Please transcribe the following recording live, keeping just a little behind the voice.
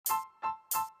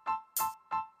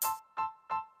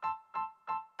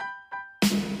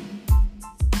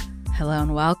Hello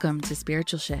and welcome to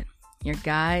Spiritual Shit, your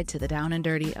guide to the down and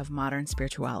dirty of modern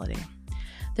spirituality.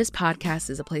 This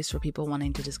podcast is a place for people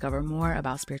wanting to discover more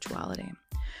about spirituality,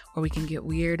 where we can get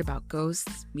weird about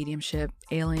ghosts, mediumship,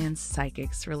 aliens,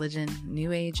 psychics, religion,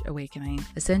 new age awakening,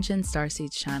 ascension,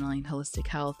 starseeds, channeling, holistic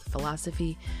health,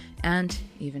 philosophy, and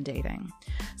even dating.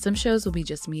 Some shows will be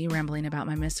just me rambling about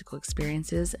my mystical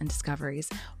experiences and discoveries,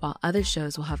 while other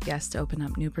shows will have guests to open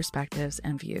up new perspectives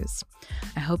and views.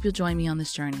 I hope you'll join me on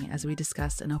this journey as we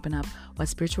discuss and open up what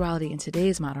spirituality in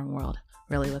today's modern world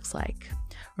really looks like.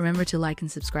 Remember to like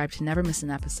and subscribe to never miss an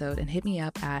episode, and hit me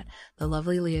up at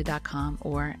thelovelyleah.com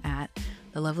or at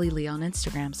thelovelyleah on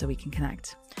Instagram so we can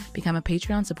connect. Become a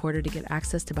Patreon supporter to get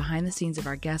access to behind the scenes of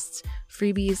our guests,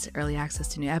 freebies, early access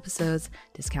to new episodes,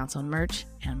 discounts on merch,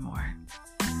 and more.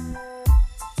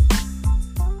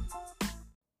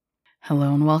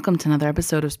 Hello and welcome to another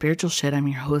episode of Spiritual Shit. I'm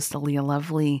your host, Leah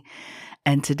Lovely,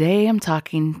 and today I'm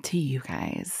talking to you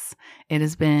guys. It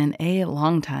has been a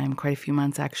long time, quite a few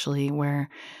months actually, where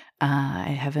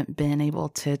I haven't been able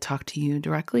to talk to you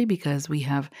directly because we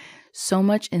have so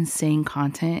much insane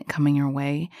content coming your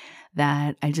way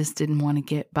that I just didn't want to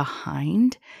get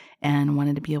behind and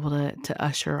wanted to be able to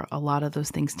usher a lot of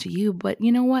those things to you. But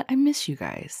you know what? I miss you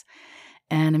guys.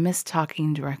 And I miss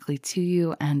talking directly to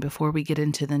you. And before we get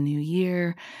into the new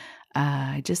year,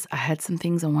 I had some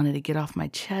things I wanted to get off my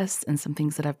chest and some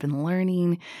things that I've been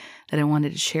learning that I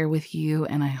wanted to share with you.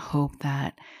 And I hope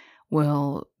that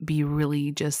will be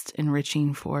really just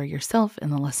enriching for yourself and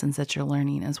the lessons that you're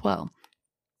learning as well.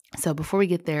 So before we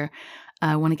get there,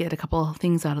 I want to get a couple of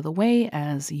things out of the way.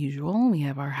 As usual, we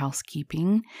have our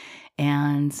housekeeping,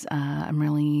 and I'm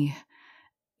really,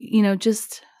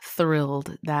 just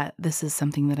thrilled that this is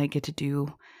something that I get to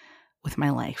do with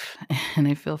my life. And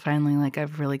I feel finally like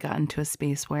I've really gotten to a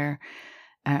space where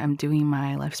I'm doing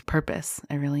my life's purpose.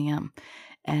 I really am.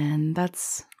 And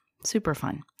that's super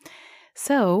fun.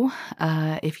 So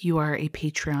if you are a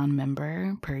Patreon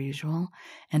member, per usual,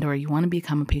 or you want to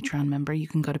become a Patreon member, you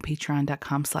can go to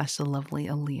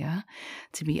patreon.com/thelovelyleah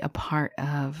to be a part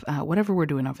of whatever we're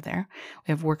doing over there.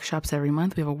 We have workshops every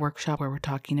month. We have a workshop where we're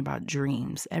talking about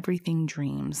dreams, everything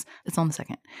dreams. It's on the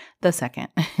second,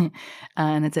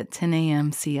 and it's at 10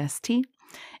 a.m. CST.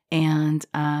 And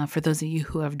for those of you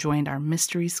who have joined our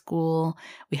mystery school,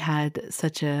 we had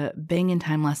such a banging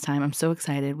time last time. I'm so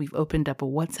excited. We've opened up a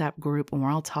WhatsApp group and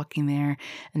we're all talking there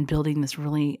and building this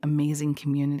really amazing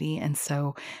community. And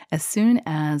so as soon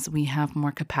as we have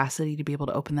more capacity to be able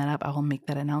to open that up, I will make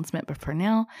that announcement. But for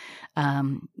now,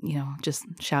 just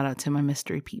shout out to my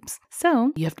mystery peeps.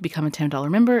 So you have to become a $10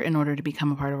 member in order to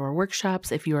become a part of our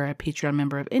workshops. If you are a Patreon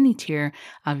member of any tier,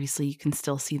 obviously you can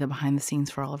still see the behind the scenes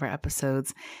for all of our episodes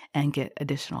and get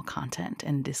additional content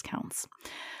and discounts.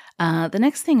 The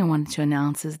next thing I wanted to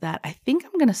announce is that I think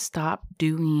I'm going to stop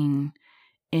doing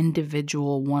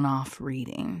individual one-off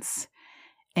readings.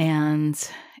 And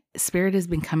Spirit has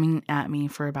been coming at me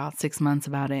for about 6 months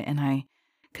about it, and I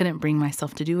couldn't bring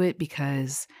myself to do it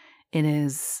because it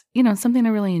is, something I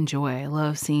really enjoy. I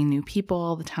love seeing new people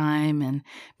all the time and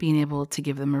being able to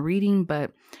give them a reading.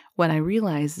 But what I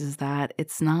realized is that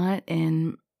it's not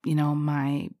in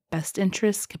my best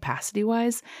interest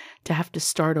capacity-wise to have to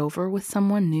start over with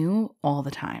someone new all the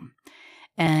time.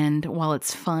 And while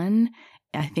it's fun,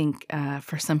 I think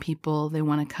for some people, they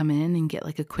want to come in and get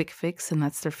like a quick fix, and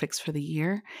that's their fix for the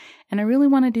year. And I really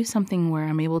want to do something where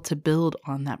I'm able to build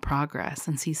on that progress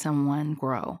and see someone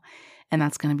grow. And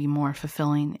that's going to be more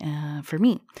fulfilling for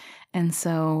me. And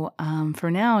so for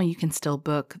now, you can still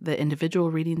book the individual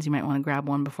readings. You might want to grab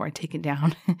one before I take it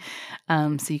down.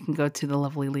 So you can go to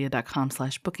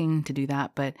thelovelyleah.com/booking to do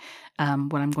that. But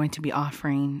what I'm going to be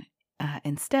offering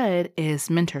instead is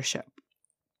mentorship.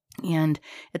 And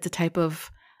it's a type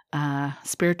of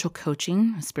spiritual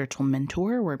coaching, a spiritual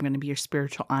mentor, where I'm going to be your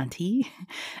spiritual auntie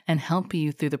and help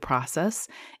you through the process.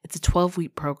 It's a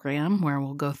 12-week program where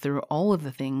we'll go through all of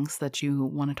the things that you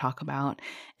want to talk about,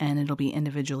 and it'll be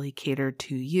individually catered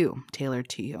to you, tailored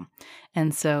to you.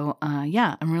 And so,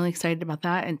 I'm really excited about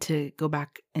that, and to go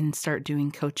back and start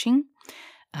doing coaching.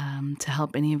 To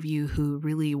help any of you who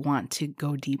really want to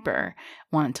go deeper,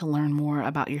 want to learn more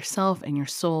about yourself and your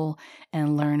soul,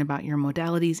 and learn about your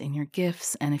modalities and your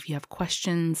gifts. And if you have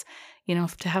questions,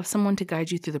 to have someone to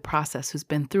guide you through the process who's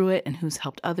been through it and who's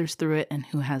helped others through it and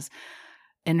who has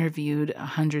interviewed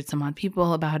 100 some odd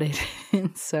people about it.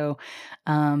 And so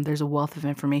there's a wealth of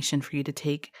information for you to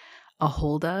take a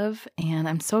hold of, and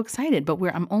I'm so excited. But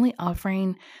I'm only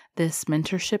offering this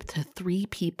mentorship to 3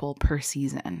 people per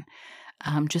season.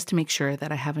 Just to make sure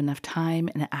that I have enough time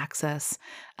and access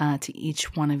to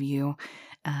each one of you,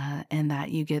 and that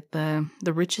you get the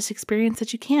richest experience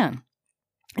that you can.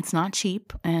 It's not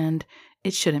cheap, and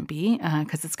it shouldn't be,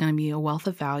 because it's going to be a wealth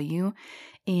of value.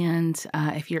 And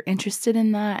if you're interested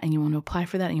in that and you want to apply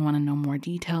for that and you want to know more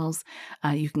details,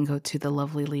 you can go to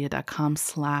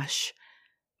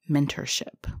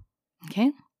thelovelyleah.com/mentorship.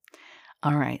 Okay.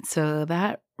 All right. So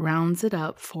that rounds it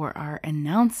up for our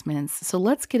announcements. So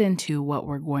let's get into what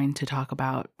we're going to talk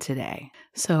about today.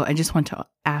 So I just want to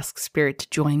ask Spirit to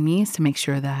join me to make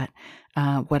sure that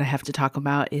what I have to talk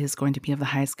about is going to be of the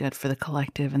highest good for the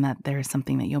collective, and that there is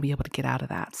something that you'll be able to get out of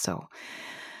that. So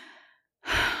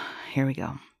here we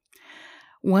go.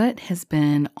 What has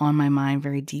been on my mind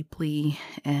very deeply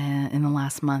in the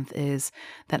last month is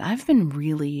that I've been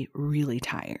really, really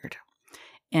tired.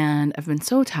 And I've been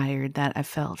so tired that I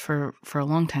felt for a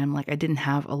long time like I didn't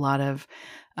have a lot of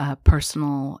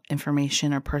personal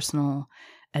information or personal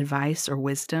advice or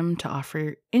wisdom to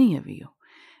offer any of you,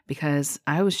 because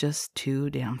I was just too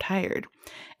damn tired.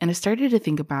 And I started to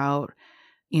think about,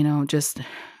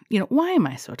 why am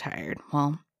I so tired?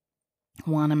 Well,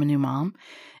 one, I'm a new mom,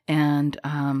 and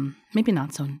maybe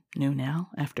not so new now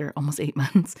after almost 8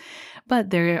 months, but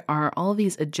there are all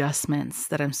these adjustments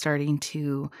that I'm starting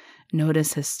to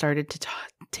notice has started to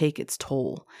take its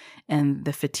toll, and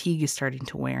the fatigue is starting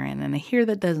to wear in, and I hear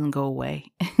that doesn't go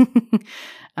away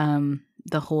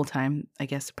the whole time, I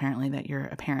guess, apparently, that you're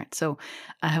a parent. So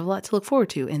I have a lot to look forward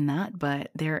to in that,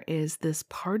 but there is this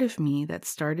part of me that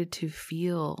started to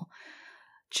feel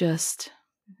just,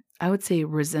 I would say,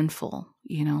 resentful,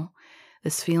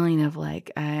 this feeling of like,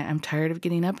 I'm tired of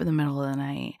getting up in the middle of the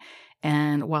night.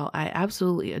 And while I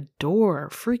absolutely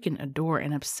freaking adore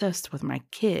and obsessed with my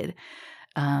kid,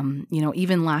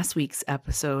 even last week's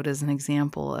episode is an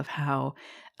example of how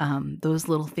those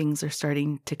little things are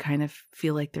starting to kind of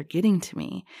feel like they're getting to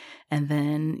me. And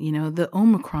then, the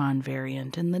Omicron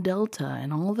variant and the Delta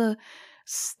and all the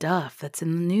stuff that's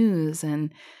in the news.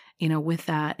 And with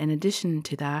that, in addition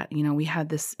to that, we had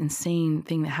this insane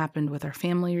thing that happened with our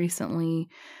family recently.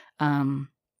 A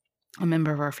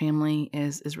member of our family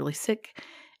is really sick,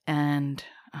 and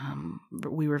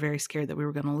we were very scared that we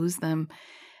were going to lose them.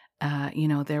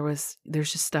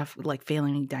 There's just stuff like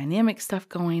family dynamic stuff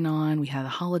going on. We had the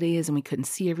holidays and we couldn't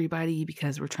see everybody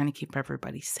because we're trying to keep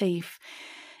everybody safe.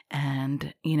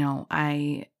 And,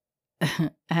 I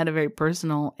had a very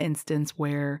personal instance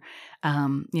where,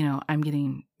 I'm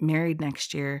getting married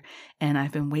next year, and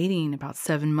I've been waiting about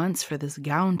 7 months for this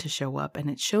gown to show up, and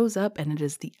it shows up and it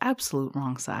is the absolute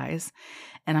wrong size.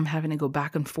 And I'm having to go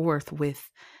back and forth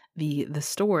with the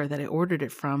store that I ordered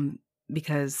it from,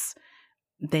 because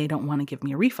they don't want to give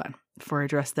me a refund for a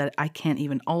dress that I can't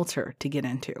even alter to get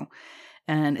into.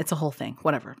 And it's a whole thing,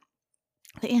 whatever.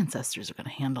 The ancestors are going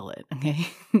to handle it, okay?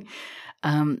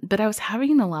 But I was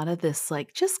having a lot of this,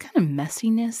 like, just kind of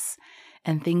messiness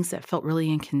and things that felt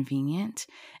really inconvenient.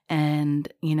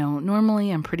 And,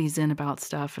 normally I'm pretty zen about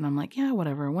stuff, and I'm like, yeah,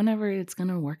 whatever, whenever it's going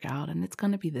to work out, and it's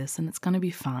going to be this, and it's going to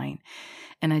be fine.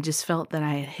 And I just felt that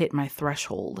I had hit my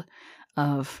threshold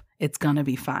of it's going to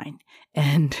be fine,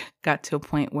 and got to a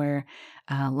point where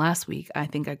last week, I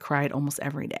think I cried almost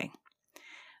every day.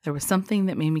 There was something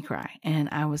that made me cry, and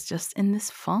I was just in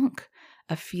this funk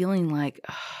of feeling like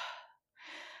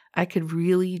I could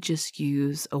really just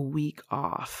use a week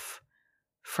off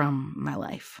from my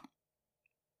life.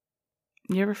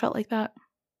 You ever felt like that?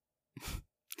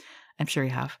 I'm sure you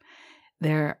have.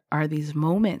 There are these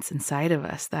moments inside of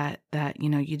us that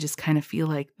you just kind of feel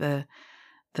like the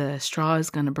straw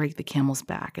is going to break the camel's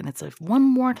back, and it's like, if one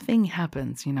more thing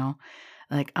happens,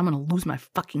 like, I'm going to lose my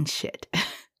fucking shit.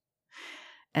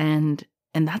 And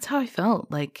that's how I felt,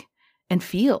 like, and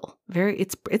feel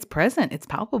it's present, it's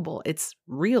palpable, it's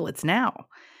real, it's now.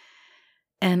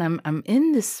 And I'm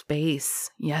in this space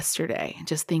yesterday,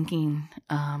 just thinking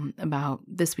about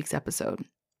this week's episode.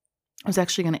 I was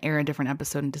actually going to air a different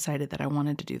episode and decided that I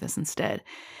wanted to do this instead.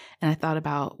 And I thought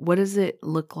about, what does it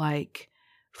look like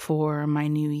for my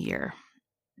new year,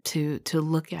 to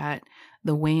look at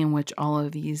the way in which all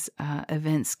of these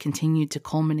events continue to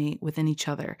culminate within each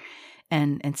other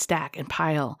and stack and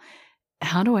pile.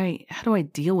 How do I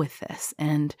deal with this?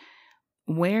 And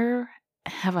where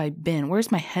have I been?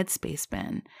 Where's my headspace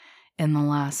been in the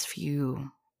last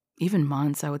few, even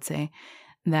months, I would say,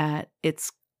 that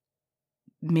it's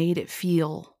made it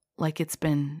feel like it's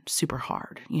been super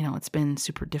hard. It's been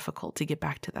super difficult to get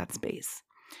back to that space.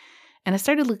 And I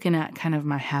started looking at kind of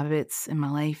my habits in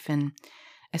my life, and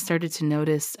I started to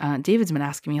notice, David's been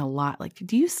asking me a lot, like,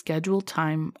 do you schedule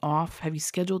time off? Have you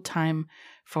scheduled time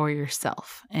for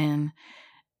yourself? And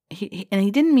and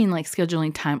he didn't mean like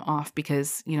scheduling time off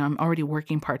because, I'm already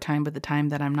working part-time, but the time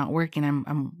that I'm not working,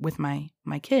 I'm with my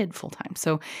kid full time.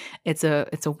 So it's a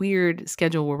weird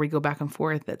schedule where we go back and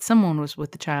forth that someone was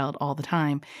with the child all the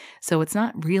time. So it's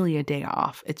not really a day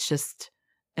off. It's just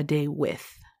a day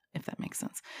with, if that makes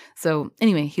sense. So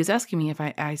anyway, he was asking me if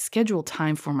I schedule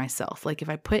time for myself. Like if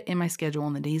I put in my schedule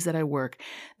on the days that I work,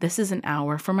 this is an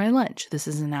hour for my lunch. This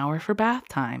is an hour for bath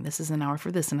time. This is an hour for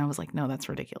this. And I was like, no, that's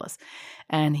ridiculous.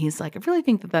 And he's like, I really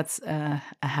think that that's a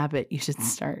habit you should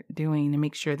start doing to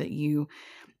make sure that you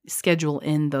schedule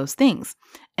in those things.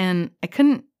 And I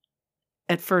couldn't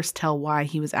at first tell why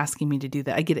he was asking me to do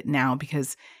that. I get it now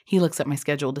because he looks at my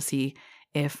schedule to see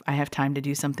if I have time to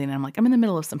do something. And I'm like, I'm in the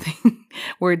middle of something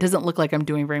where it doesn't look like I'm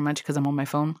doing very much because I'm on my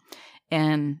phone.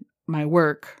 And my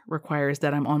work requires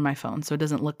that I'm on my phone. So it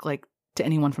doesn't look like to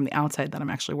anyone from the outside that I'm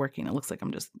actually working. It looks like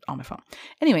I'm just on my phone.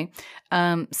 Anyway,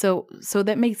 so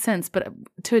that makes sense. But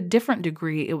to a different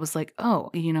degree, it was like,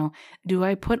 oh, do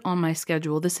I put on my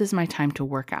schedule, this is my time to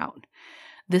work out.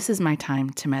 This is my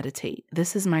time to meditate.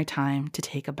 This is my time to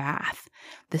take a bath.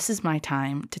 This is my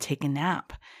time to take a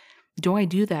nap. Do I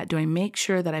do that? Do I make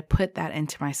sure that I put that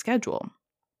into my schedule?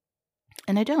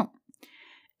 And I don't.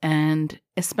 And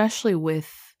especially with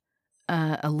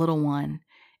a little one,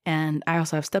 and I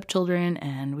also have stepchildren,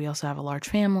 and we also have a large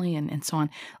family, and so on.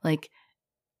 Like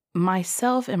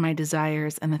myself and my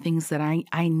desires and the things that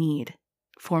I need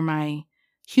for my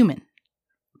human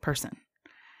person.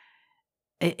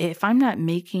 If I'm not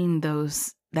making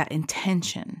that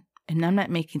intention, and I'm not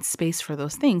making space for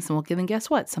those things, then guess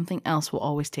what? Something else will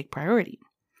always take priority.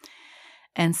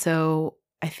 And so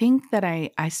I think that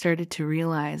I started to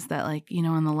realize that,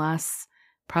 in the last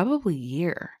probably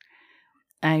year,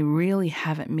 I really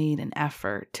haven't made an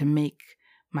effort to make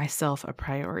myself a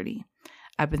priority.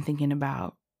 I've been thinking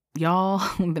about y'all.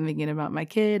 I've been thinking about my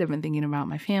kid. I've been thinking about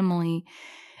my family.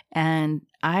 And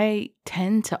I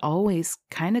tend to always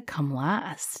kind of come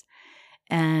last.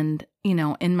 And,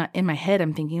 in my head,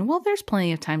 I'm thinking, well, there's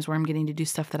plenty of times where I'm getting to do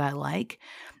stuff that I like.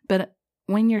 But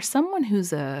when you're someone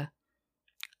who's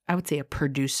I would say a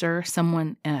producer,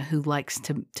 someone who likes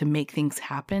to make things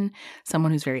happen,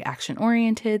 someone who's very action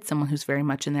oriented, someone who's very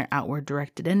much in their outward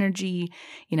directed energy,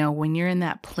 when you're in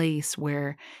that place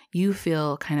where you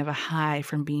feel kind of a high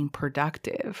from being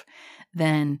productive,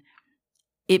 then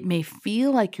it may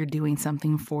feel like you're doing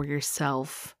something for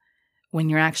yourself when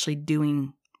you're actually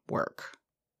doing work.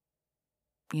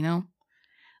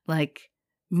 Like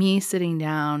me sitting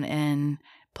down and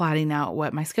plotting out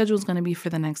what my schedule is going to be for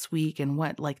the next week and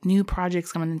what new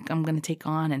projects I'm going to take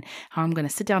on and how I'm going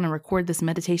to sit down and record this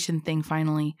meditation thing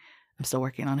finally. I'm still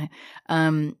working on it.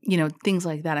 Things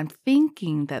like that. I'm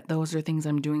thinking that those are things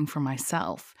I'm doing for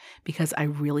myself because I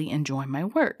really enjoy my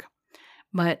work.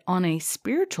 But on a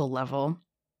spiritual level,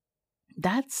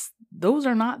 those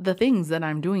are not the things that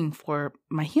I'm doing for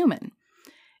my human.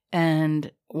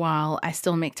 And while I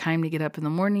still make time to get up in the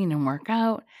morning and work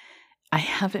out, I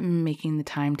haven't been making the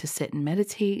time to sit and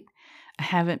meditate. I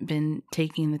haven't been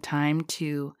taking the time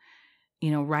to,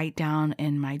 write down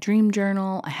in my dream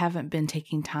journal. I haven't been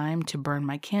taking time to burn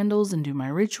my candles and do my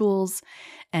rituals.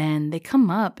 And they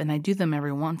come up and I do them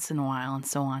every once in a while and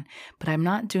so on. But I'm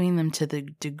not doing them to the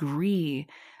degree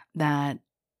that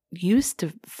used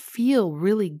to feel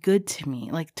really good to me,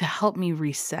 like to help me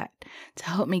reset, to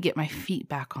help me get my feet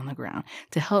back on the ground,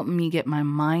 to help me get my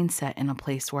mindset in a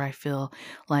place where I feel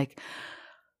like,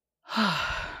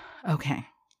 okay,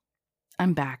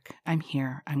 I'm back, I'm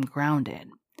here, I'm grounded.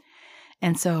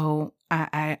 And so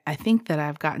I think that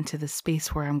I've gotten to the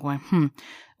space where I'm going,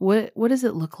 what does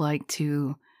it look like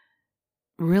to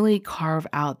really carve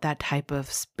out that type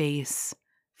of space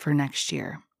for next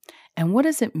year? And what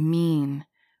does it mean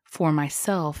for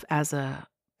myself as a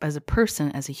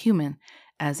person, as a human,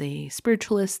 as a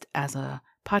spiritualist, as a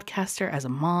podcaster, as a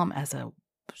mom, as a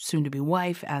soon-to-be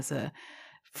wife, as a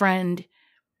friend,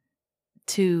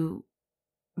 to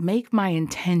make my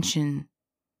intention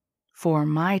for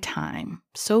my time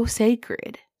so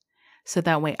sacred so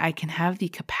that way I can have the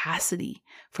capacity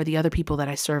for the other people that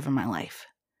I serve in my life.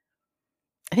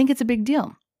 I think it's a big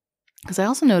deal because I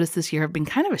also noticed this year I've been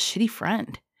kind of a shitty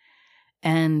friend.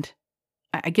 And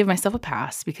I give myself a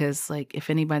pass because, if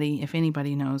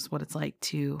anybody knows what it's like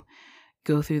to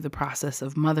go through the process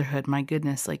of motherhood, my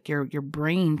goodness, your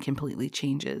brain completely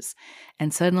changes,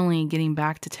 and suddenly getting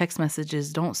back to text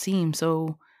messages don't seem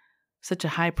such a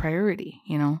high priority,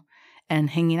 and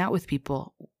hanging out with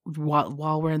people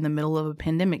while we're in the middle of a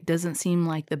pandemic doesn't seem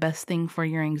like the best thing for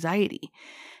your anxiety.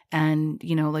 And,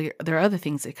 there are other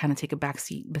things that kind of take a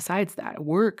backseat besides that.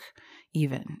 Work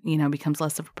even, becomes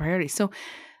less of a priority. So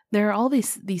There are all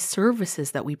these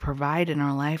services that we provide in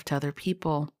our life to other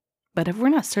people, but if we're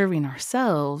not serving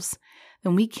ourselves,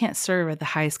 then we can't serve at the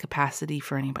highest capacity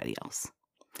for anybody else.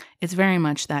 It's very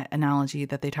much that analogy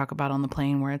that they talk about on the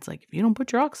plane where it's like, if you don't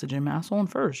put your oxygen mask on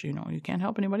first, you can't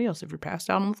help anybody else if you're passed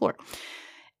out on the floor.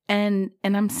 And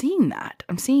I'm seeing that.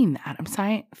 I'm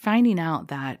finding out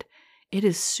that it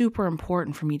is super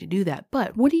important for me to do that.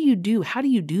 But what do you do? How do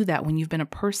you do that when you've been a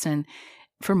person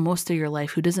for most of your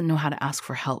life who doesn't know how to ask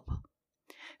for help?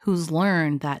 Who's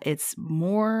learned that it's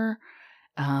more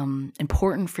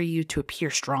important for you to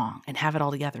appear strong and have it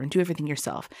all together and do everything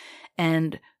yourself,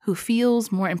 and who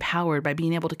feels more empowered by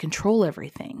being able to control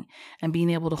everything and being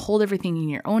able to hold everything in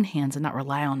your own hands and not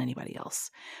rely on anybody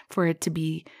else, for you to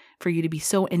be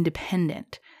so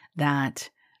independent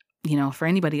that, for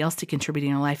anybody else to contribute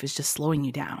in your life is just slowing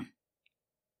you down.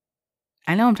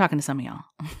 I know I'm talking to some of y'all.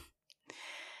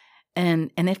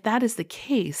 And if that is the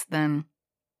case, then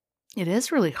it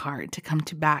is really hard to come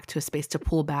back to a space to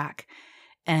pull back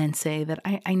and say that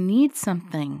I need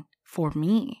something for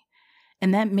me.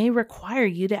 And that may require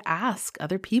you to ask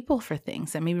other people for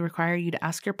things. That may require you to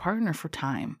ask your partner for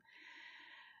time.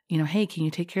 Hey, can you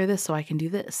take care of this so I can do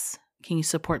this? Can you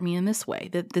support me in this way?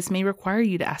 That this may require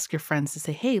you to ask your friends to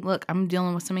say, hey, look, I'm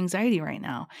dealing with some anxiety right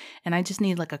now, and I just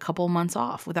need like a couple of months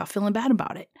off without feeling bad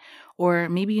about it. Or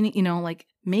maybe, like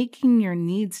making your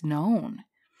needs known.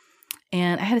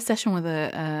 And I had a session with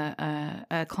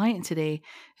a client today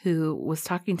who was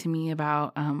talking to me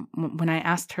about when I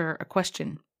asked her a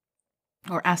question,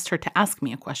 or asked her to ask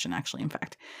me a question, actually, in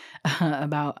fact,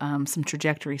 about some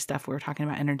trajectory stuff we were talking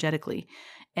about energetically.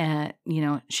 And,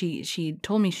 she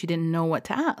told me she didn't know what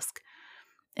to ask.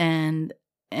 And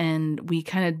we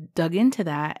kind of dug into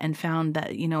that and found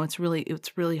that,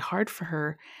 it's really hard for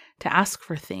her to ask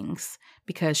for things,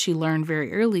 because she learned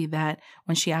very early that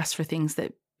when she asked for things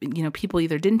that, people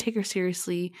either didn't take her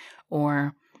seriously,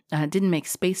 or didn't make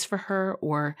space for her,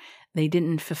 or they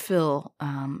didn't fulfill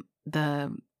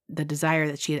the desire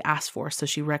that she had asked for. So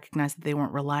she recognized that they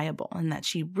weren't reliable and that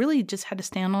she really just had to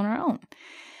stand on her own.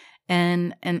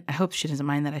 And I hope she doesn't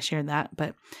mind that I shared that.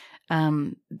 But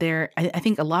I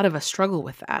think a lot of us struggle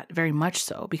with that, very much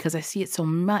so, because I see it so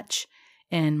much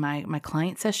in my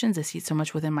client sessions. I see it so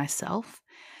much within myself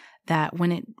that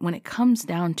when it comes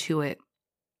down to it,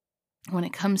 when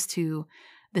it comes to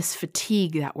this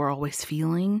fatigue that we're always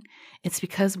feeling, it's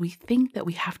because we think that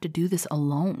we have to do this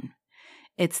alone.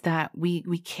 It's that we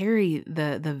carry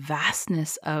the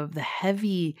vastness of the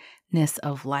heaviness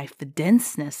of life, the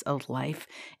denseness of life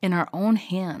in our own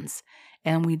hands,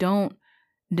 and we don't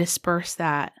disperse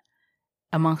that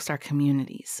amongst our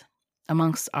communities,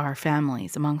 amongst our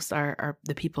families, amongst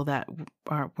the people that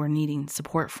we're needing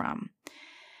support from.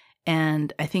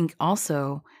 And I think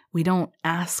also we don't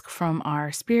ask from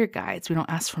our spirit guides, we don't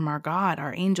ask from our God,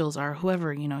 our angels, our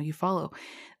whoever you follow,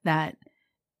 that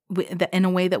in a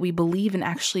way that we believe and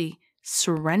actually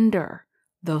surrender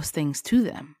those things to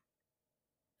them,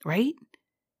 right?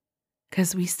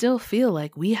 Because we still feel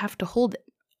like we have to hold it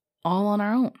all on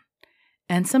our own.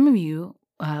 And some of you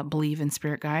believe in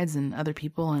spirit guides and other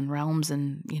people and realms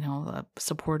and, a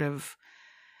supportive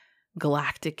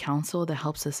galactic council that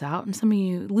helps us out. And some of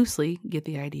you loosely get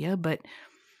the idea. But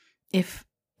if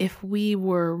we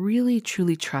were really,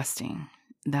 truly trusting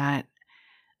that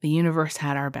the universe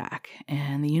had our back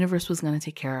and the universe was going to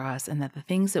take care of us, and that the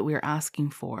things that we were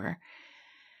asking for,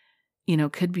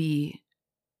 could be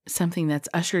something that's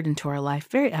ushered into our life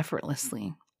very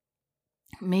effortlessly,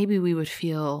 maybe we would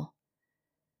feel,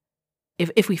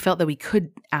 if we felt that we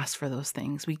could ask for those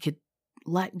things, we could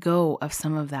let go of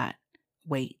some of that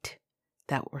weight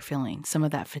that we're feeling, some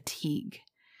of that fatigue.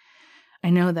 I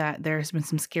know that there's been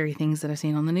some scary things that I've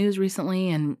seen on the news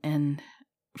recently, and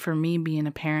for me, being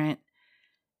a parent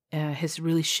has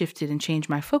really shifted and changed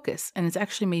my focus, and it's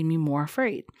actually made me more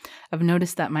afraid. I've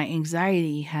noticed that my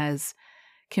anxiety has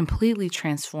completely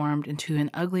transformed into an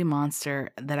ugly monster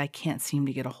that I can't seem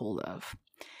to get a hold of.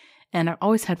 And I've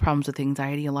always had problems with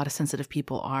anxiety. A lot of sensitive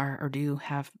people are or do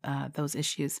have those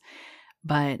issues.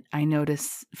 But I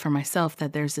notice for myself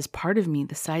that there's this part of me,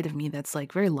 the side of me that's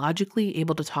like very logically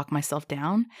able to talk myself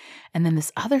down. And then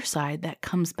this other side that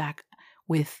comes back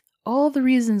with all the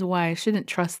reasons why I shouldn't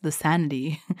trust the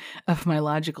sanity of my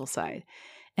logical side,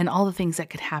 and all the things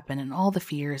that could happen, and all the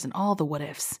fears and all the what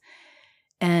ifs.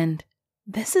 And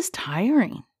this is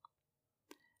tiring.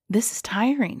 This is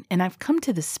tiring. And I've come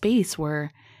to the space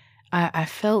where I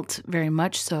felt very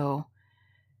much so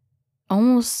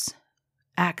almost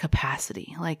at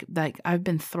capacity. Like I've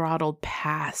been throttled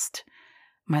past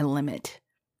my limit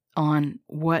on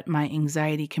what my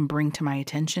anxiety can bring to my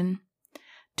attention,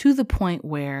 to the point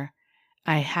where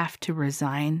I have to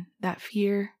resign that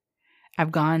fear.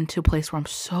 I've gone to a place where I'm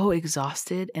so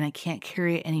exhausted and I can't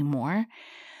carry it anymore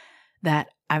that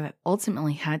I've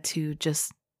ultimately had to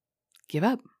just give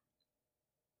up.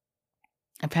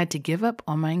 I've had to give up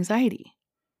on my anxiety.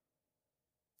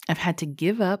 I've had to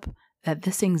give up that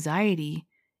this anxiety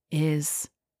is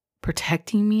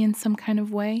protecting me in some kind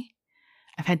of way.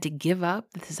 I've had to give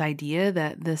up this idea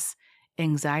that this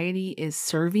anxiety is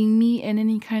serving me in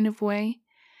any kind of way.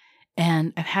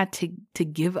 And I've had to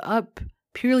give up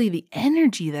purely the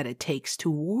energy that it takes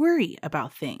to worry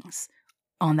about things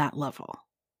on that level.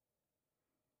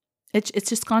 It's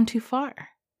just gone too far.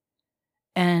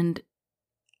 And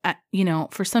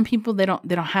for some people, they don't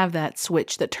have that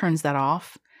switch that turns that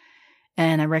off.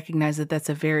 And I recognize that that's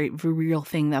a very, very real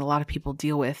thing that a lot of people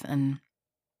deal with. And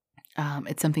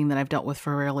it's something that I've dealt with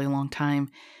for a really long time.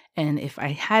 And if I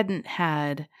hadn't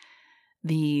had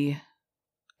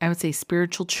I would say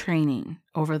spiritual training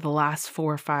over the last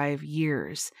 4 or 5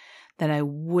 years, that I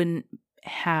wouldn't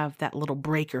have that little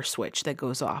breaker switch that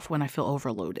goes off when I feel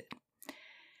overloaded.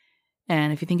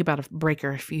 And if you think about a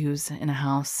breaker fuse in a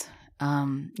house,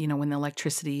 when the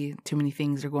electricity, too many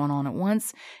things are going on at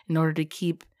once, in order to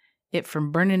keep it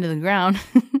from burning to the ground,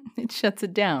 it shuts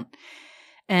it down.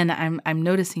 And I'm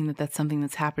noticing that that's something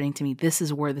that's happening to me. This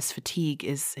is where this fatigue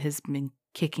has been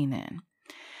kicking in.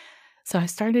 So I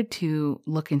started to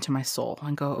look into my soul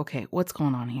and go, okay, what's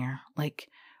going on here? Like,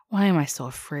 why am I so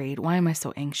afraid? Why am I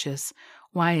so anxious?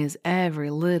 Why is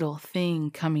every little thing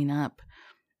coming up,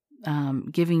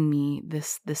 giving me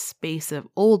this space of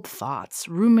old thoughts,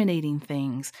 ruminating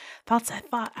things, thoughts I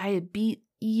thought I had beat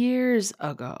years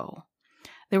ago?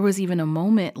 There was even a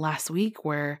moment last week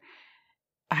where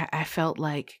I felt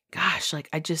like, gosh, like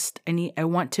I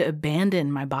want to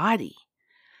abandon my body.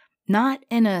 Not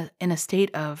in a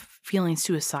state of feeling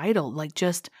suicidal, like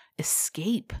just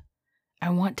escape.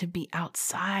 I want to be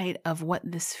outside of what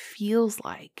this feels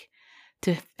like,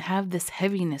 to have this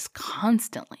heaviness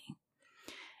constantly.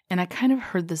 And I kind of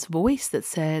heard this voice that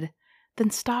said, then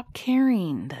stop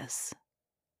carrying this.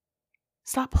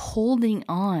 Stop holding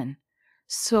on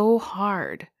so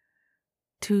hard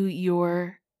to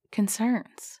your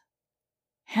concerns.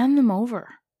 Hand them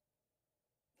over.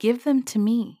 Give them to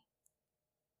me.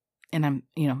 And I'm,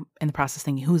 in the process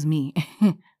thinking, who's me?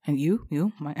 And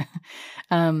you, my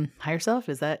higher self,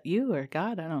 is that you or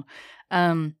God? I don't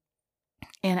know.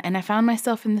 And I found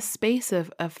myself in this space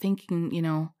of thinking,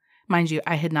 mind you,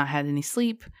 I had not had any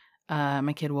sleep.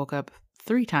 My kid woke up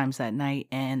 3 times that night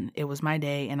and it was my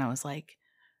day. And I was like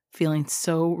feeling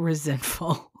so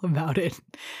resentful about it.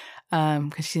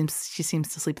 Cause she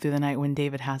seems to sleep through the night when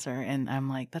David has her. And I'm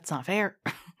like, that's not fair.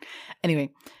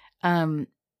 Anyway.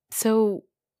 So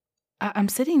I'm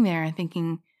sitting there and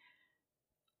thinking,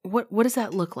 what does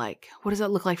that look like? What does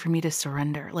that look like for me to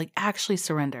surrender? Like actually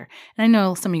surrender. And I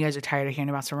know some of you guys are tired of hearing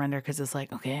about surrender because it's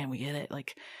like, okay, we get it.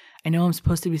 Like I know I'm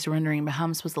supposed to be surrendering, but how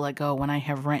am I supposed to let go when I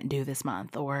have rent due this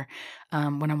month, or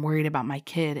when I'm worried about my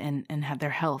kid and have their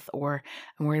health, or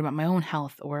I'm worried about my own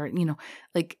health, or,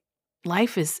 like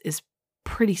life is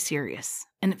pretty serious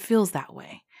and it feels that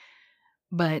way.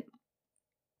 But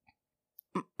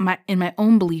in my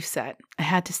own belief set, I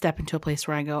had to step into a place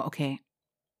where I go, okay,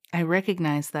 I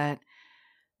recognize that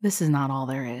this is not all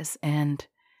there is. And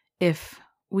if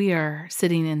we are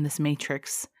sitting in this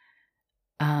matrix,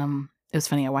 it was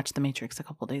funny, I watched The Matrix a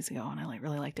couple of days ago and I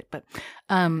really liked it. But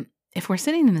if we're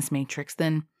sitting in this matrix,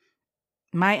 then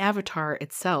my avatar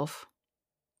itself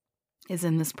is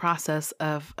in this process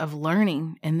of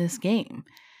learning in this game.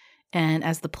 And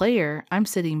as the player, I'm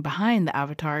sitting behind the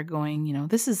avatar going,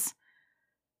 this is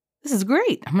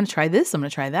great. I'm going to try this. I'm going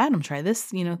to try that. I'm going to try this,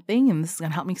 thing. And this is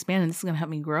going to help me expand and this is going to help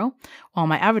me grow. While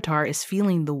my avatar is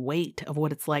feeling the weight of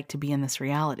what it's like to be in this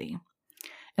reality.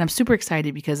 And I'm super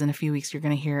excited because in a few weeks, you're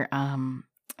going to hear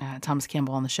Thomas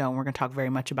Campbell on the show. And we're going to talk very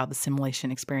much about the simulation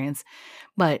experience.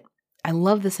 But I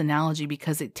love this analogy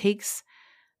because it takes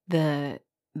the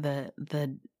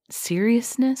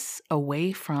seriousness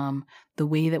away from the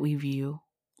way that we view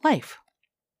life.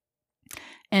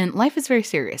 And life is very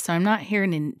serious, so I'm not here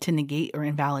to negate or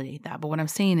invalidate that. But what I'm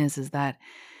saying is that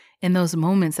in those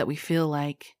moments that we feel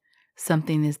like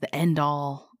something is the end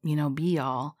all, be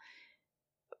all,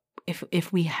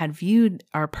 if we had viewed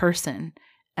our person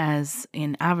as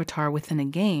an avatar within a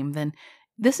game, then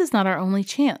this is not our only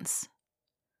chance.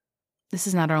 This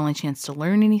is not our only chance to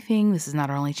learn anything. This is not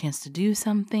our only chance to do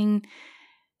something.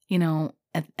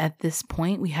 At this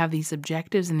point, we have these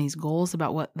objectives and these goals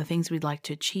about what the things we'd like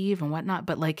to achieve and whatnot,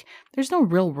 but there's no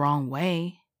real wrong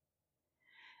way.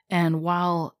 And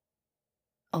while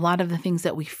a lot of the things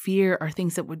that we fear are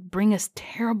things that would bring us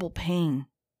terrible pain,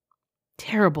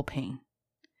 terrible pain.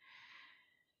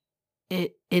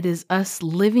 It is us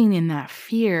living in that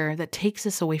fear that takes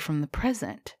us away from the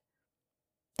present.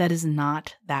 That is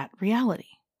not that reality.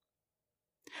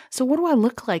 So what do I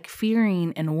look like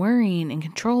fearing and worrying and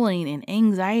controlling and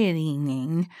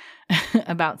anxietying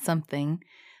about something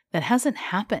that hasn't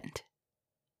happened?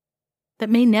 That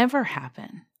may never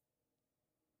happen.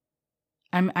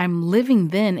 I'm living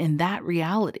then in that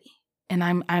reality.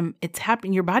 And it's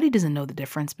happening. Your body doesn't know the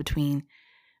difference between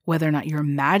whether or not you're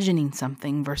imagining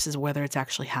something versus whether it's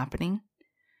actually happening.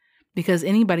 Because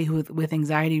anybody who with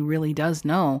anxiety really does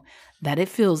know that it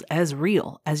feels as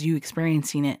real as you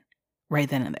experiencing it right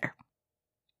then and there.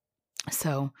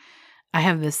 So I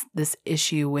have this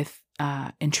issue with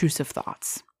intrusive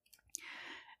thoughts.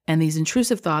 And these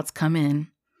intrusive thoughts come in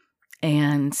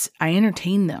and I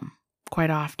entertain them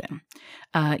quite often.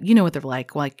 You know what they're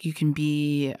like. Like you can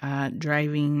be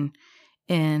driving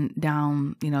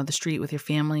down, the street with your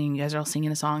family and you guys are all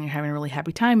singing a song, you're having a really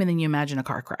happy time, and then you imagine a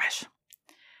car crash.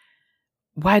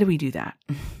 Why do we do that?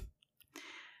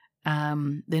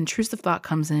 The intrusive thought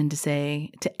comes in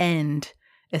to end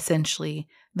essentially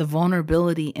the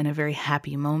vulnerability in a very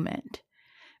happy moment.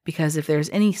 Because if there's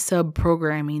any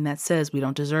sub-programming that says we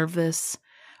don't deserve this,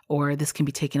 or this can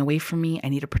be taken away from me, I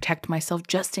need to protect myself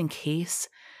just in case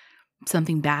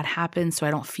something bad happens so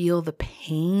I don't feel the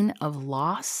pain of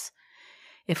loss.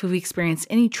 If we've experienced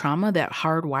any trauma, that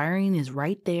hardwiring is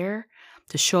right there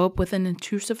to show up with an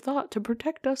intrusive thought to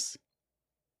protect us.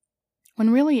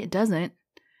 When really it doesn't,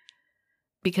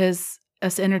 because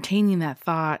us entertaining that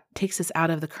thought takes us out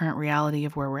of the current reality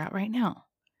of where we're at right now.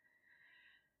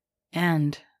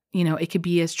 And, it could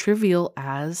be as trivial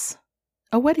as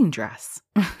a wedding dress.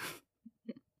 I'm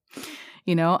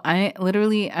going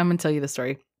to tell you the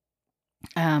story.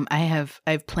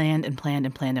 I've planned and planned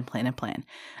and planned and planned and planned.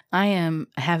 I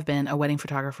have been a wedding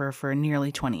photographer for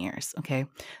nearly 20 years. Okay.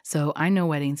 So I know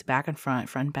weddings back and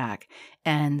front and back.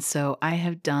 And so I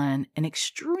have done an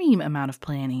extreme amount of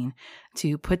planning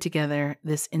to put together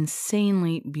this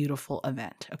insanely beautiful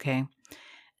event. Okay.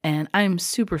 And I'm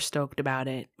super stoked about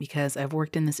it because I've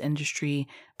worked in this industry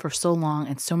for so long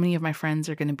and so many of my friends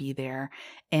are going to be there.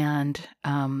 And,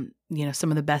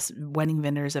 some of the best wedding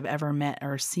vendors I've ever met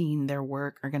or seen their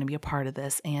work are going to be a part of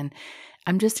this. And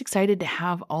I'm just excited to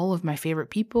have all of my favorite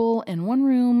people in one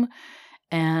room.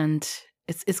 And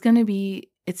it's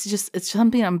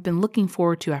something I've been looking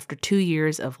forward to after 2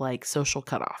 years of like social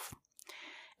cutoff.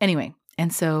 Anyway,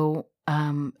 and so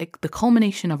the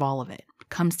culmination of all of it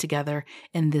comes together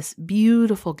in this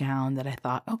beautiful gown that I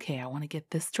thought, okay, I want to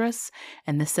get this dress,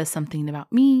 and this says something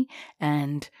about me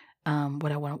and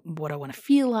what I want to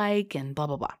feel like, and blah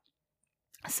blah blah.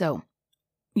 So,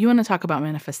 you want to talk about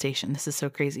manifestation? This is so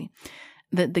crazy.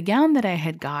 The gown that I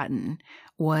had gotten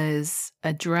was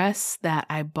a dress that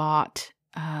I bought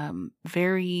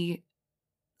very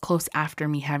close after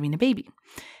me having a baby.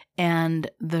 And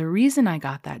the reason I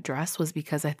got that dress was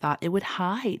because I thought it would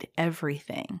hide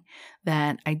everything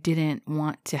that I didn't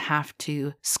want to have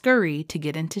to scurry to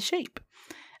get into shape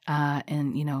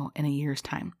in a year's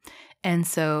time. And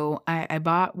so I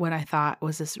bought what I thought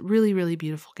was this really, really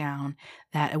beautiful gown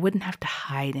that I wouldn't have to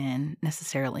hide in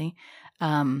necessarily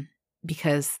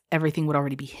because everything would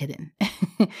already be hidden.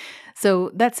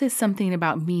 So that says something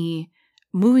about me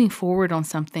moving forward on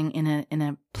something in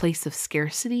a place of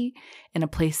scarcity, in a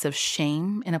place of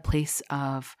shame, in a place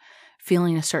of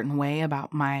feeling a certain way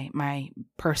about my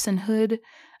personhood,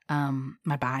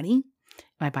 my body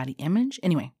image.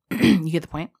 Anyway, you get the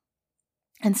point.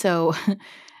 And so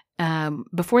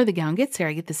before the gown gets there,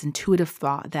 I get this intuitive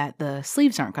thought that the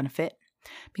sleeves aren't going to fit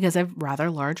because I have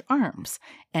rather large arms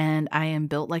and I am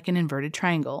built like an inverted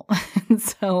triangle.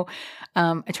 So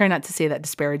I try not to say that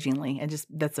disparagingly.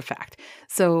 That's a fact.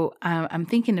 So I'm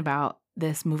thinking about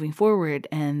this moving forward,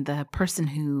 and the person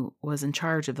who was in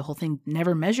charge of the whole thing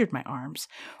never measured my arms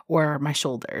or my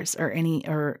shoulders or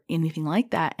anything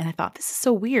like that. And I thought, this is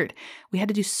so weird. We had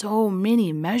to do so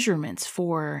many measurements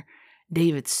for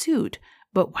David's suit,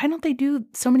 but why don't they do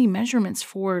so many measurements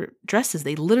for dresses?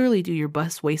 They literally do your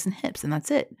bust, waist, and hips, and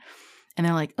that's it. And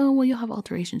they're like, oh, well, you'll have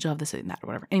alterations, you'll have this and that or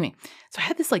whatever. Anyway, so I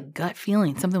had this like gut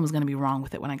feeling something was going to be wrong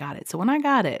with it when I got it. So when I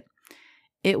got it,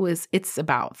 it's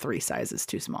about 3 sizes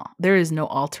too small. There is no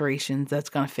alterations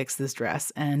that's going to fix this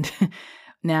dress. And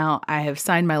now I have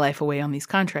signed my life away on these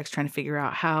contracts trying to figure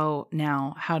out how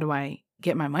do I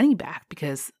get my money back,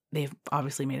 because they've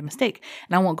obviously made a mistake.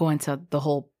 And I won't go into the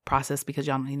whole process because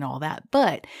y'all already know all that.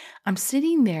 But I'm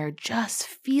sitting there just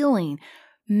feeling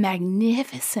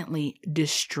magnificently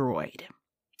destroyed.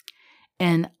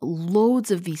 And loads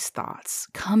of these thoughts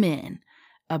come in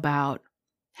about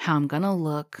how I'm going to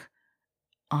look,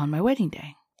 on my wedding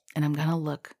day. And I'm going to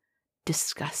look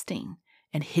disgusting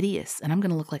and hideous. And I'm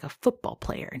going to look like a football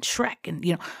player and Shrek.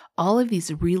 And, all of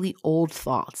these really old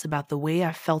thoughts about the way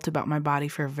I felt about my body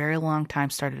for a very long time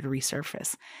started to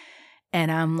resurface.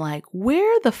 And I'm like,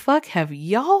 where the fuck have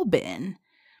y'all been?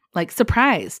 Like,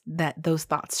 surprised that those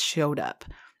thoughts showed up,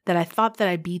 that I thought that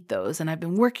I beat those. And I've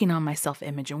been working on my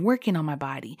self-image and working on my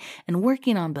body and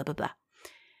working on blah, blah, blah.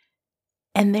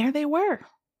 And there they were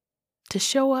to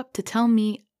show up to tell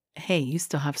me, hey, you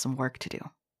still have some work to do.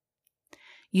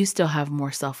 You still have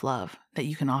more self-love that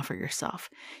you can offer yourself.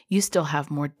 You still have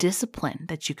more discipline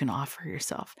that you can offer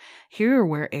yourself. Here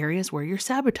are areas where you're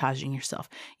sabotaging yourself.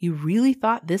 You really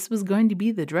thought this was going to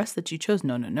be the dress that you chose?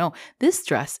 No. This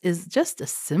dress is just a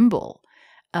symbol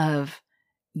of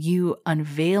you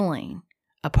unveiling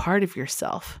a part of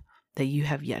yourself that you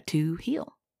have yet to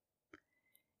heal.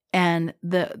 And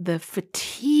the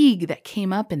fatigue that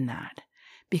came up in that,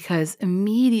 because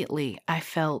immediately I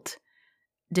felt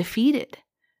defeated.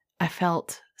 I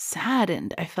felt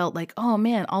saddened. I felt like, oh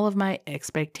man, all of my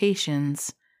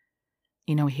expectations,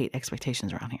 we hate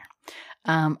expectations around here.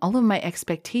 All of my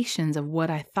expectations of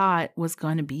what I thought was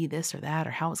going to be this or that,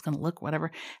 or how it's going to look,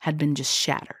 whatever, had been just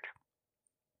shattered.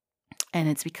 And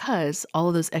it's because all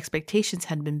of those expectations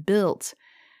had been built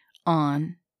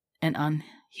on an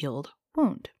unhealed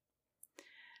wound.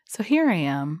 So here I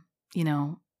am,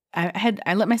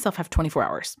 I let myself have 24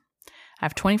 hours. I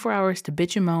have 24 hours to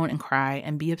bitch and moan and cry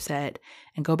and be upset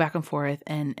and go back and forth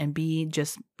and be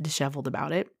just disheveled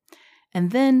about it.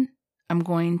 And then I'm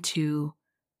going to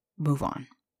move on.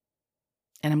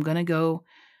 And I'm going to go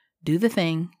do the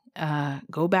thing,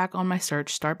 go back on my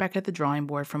search, start back at the drawing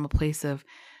board from a place of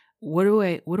what do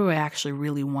I actually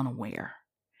really want to wear?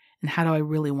 And how do I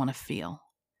really want to feel?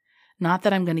 Not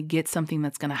that I'm going to get something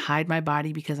that's going to hide my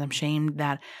body because I'm shamed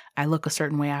that I look a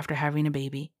certain way after having a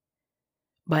baby,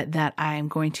 but that I am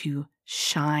going to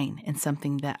shine in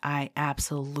something that I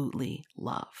absolutely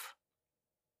love.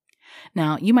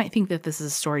 Now, you might think that this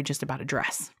is a story just about a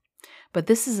dress, but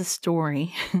this is a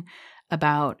story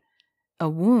about a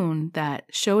wound that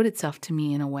showed itself to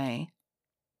me in a way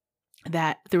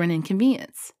that through an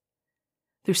inconvenience,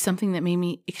 through something that made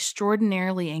me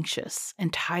extraordinarily anxious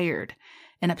and tired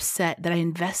and upset that I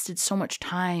invested so much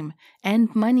time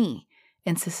and money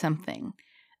into something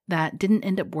that didn't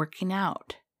end up working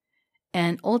out.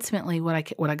 And ultimately, what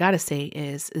I got to say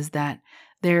is that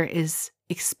there is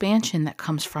expansion that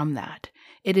comes from that.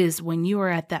 It is when you are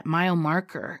at that mile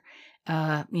marker,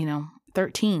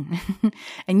 13,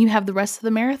 and you have the rest of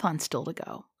the marathon still to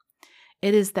go.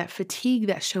 It is that fatigue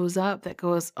that shows up that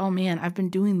goes, oh man, I've been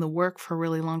doing the work for a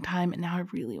really long time and now I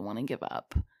really want to give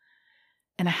up.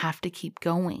 And I have to keep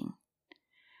going.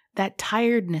 That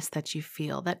tiredness that you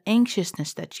feel, that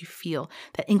anxiousness that you feel,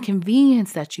 that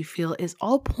inconvenience that you feel is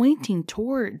all pointing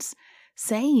towards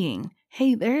saying,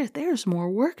 hey, there's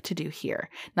more work to do here.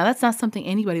 Now, that's not something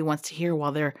anybody wants to hear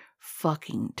while they're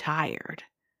fucking tired.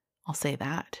 I'll say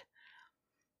that.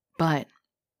 But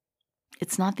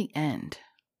it's not the end.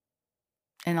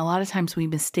 And a lot of times we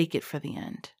mistake it for the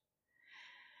end.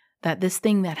 That this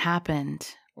thing that happened,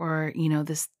 or,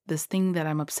 this thing that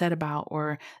I'm upset about,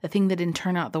 or the thing that didn't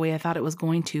turn out the way I thought it was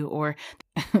going to, or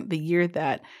the year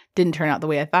that didn't turn out the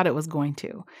way I thought it was going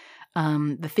to,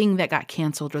 the thing that got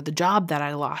canceled, or the job that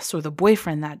I lost, or the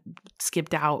boyfriend that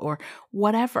skipped out, or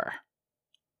whatever.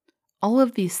 All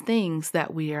of these things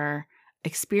that we are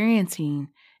experiencing,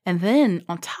 and then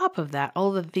on top of that,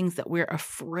 all the things that we're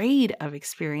afraid of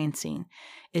experiencing,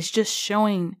 is just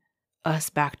showing us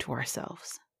back to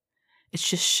ourselves. It's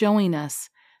just showing us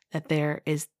that there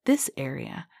is this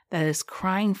area that is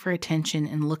crying for attention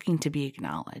and looking to be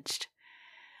acknowledged,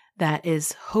 that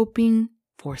is hoping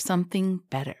for something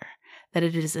better, that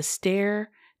it is a stair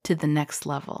to the next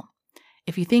level.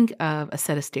 If you think of a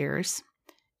set of stairs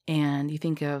and you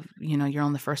think of, you're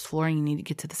on the first floor and you need to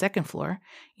get to the second floor,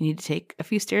 you need to take a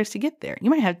few stairs to get there. You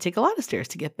might have to take a lot of stairs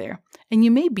to get there, and you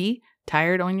may be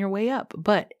tired on your way up,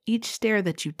 but each stair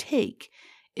that you take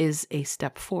is a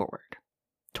step forward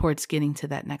towards getting to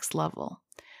that next level.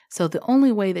 So the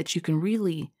only way that you can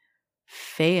really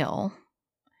fail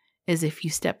is if you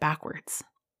step backwards.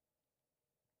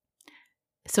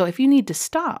 So if you need to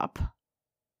stop,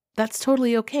 that's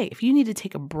totally okay. If you need to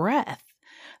take a breath,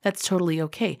 that's totally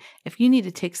okay. If you need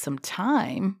to take some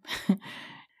time,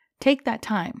 take that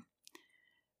time.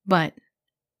 But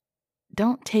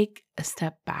don't take a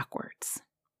step backwards.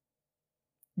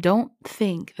 Don't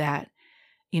think that,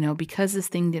 because this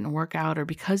thing didn't work out, or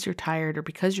because you're tired, or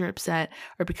because you're upset,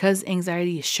 or because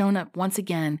anxiety has shown up once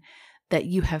again, that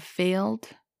you have failed,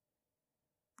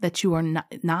 that you are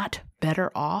not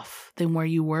better off than where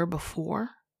you were before.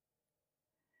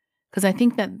 Because I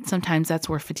think that sometimes that's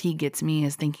where fatigue gets me,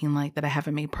 is thinking like that I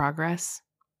haven't made progress,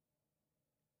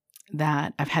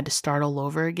 that I've had to start all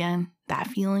over again. That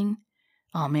feeling,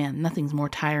 oh man, nothing's more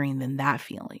tiring than that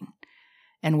feeling.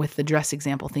 And with the dress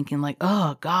example, thinking like,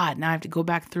 oh God, now I have to go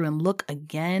back through and look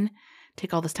again,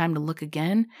 take all this time to look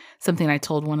again. Something I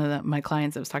told one of my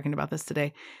clients, I was talking about this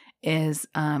today, is,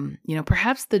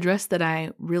 perhaps the dress that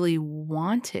I really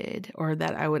wanted, or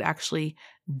that I would actually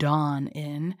don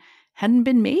in, hadn't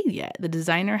been made yet. The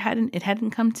designer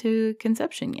hadn't come to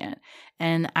conception yet.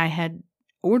 And I had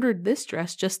ordered this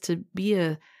dress just to be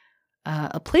a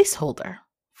placeholder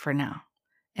for now,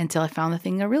 until I found the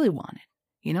thing I really wanted.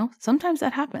 Sometimes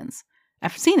that happens.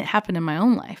 I've seen it happen in my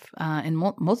own life in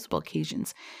multiple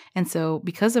occasions. And so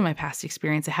because of my past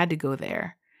experience, I had to go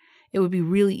there. It would be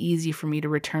really easy for me to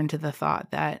return to the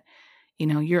thought that,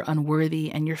 you're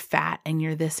unworthy and you're fat and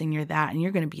you're this and you're that and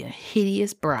you're going to be a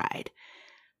hideous bride.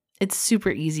 It's super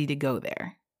easy to go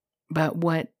there. But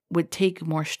what would take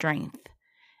more strength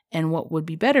and what would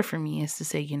be better for me is to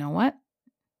say, you know what?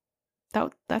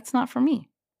 That's not for me.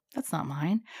 That's not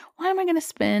mine. Why am I going to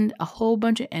spend a whole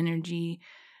bunch of energy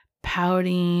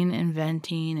pouting and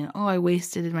venting and, I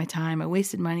wasted my time, I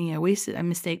wasted money, I wasted a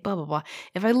mistake, blah, blah, blah.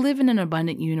 If I live in an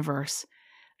abundant universe,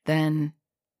 then,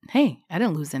 hey, I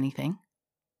didn't lose anything.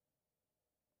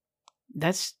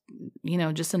 That's,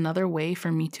 just another way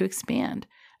for me to expand.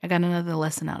 I got another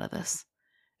lesson out of this.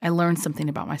 I learned something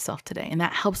about myself today, and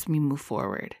that helps me move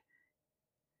forward.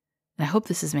 And I hope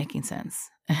this is making sense,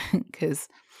 because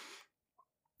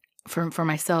for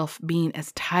myself, being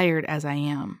as tired as I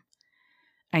am,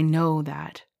 I know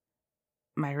that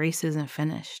my race isn't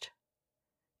finished,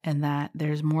 and that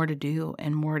there's more to do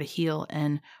and more to heal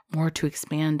and more to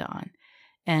expand on.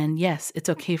 And yes, it's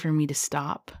okay for me to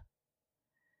stop,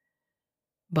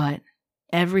 but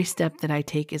every step that I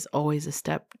take is always a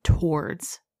step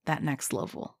towards that next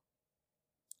level.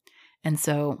 And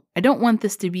so I don't want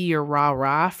this to be your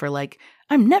rah-rah for like,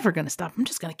 I'm never going to stop. I'm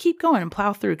just going to keep going and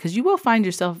plow through, because you will find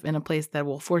yourself in a place that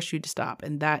will force you to stop.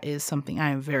 And that is something I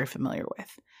am very familiar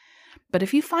with. But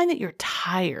if you find that you're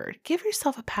tired, give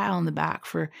yourself a pat on the back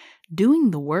for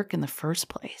doing the work in the first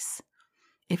place.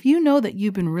 If you know that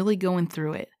you've been really going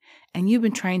through it and you've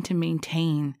been trying to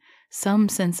maintain some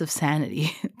sense of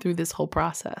sanity through this whole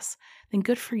process, then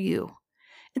good for you.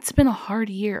 It's been a hard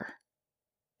year.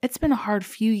 It's been a hard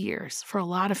few years for a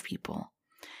lot of people.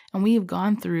 And we have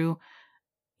gone through,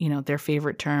 their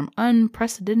favorite term,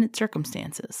 unprecedented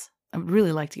circumstances. I would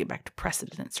really like to get back to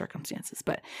precedented circumstances,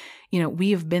 but,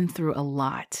 we have been through a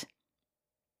lot.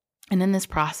 And in this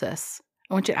process,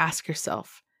 I want you to ask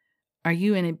yourself, are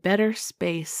you in a better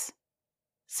space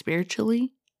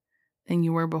spiritually than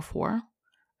you were before?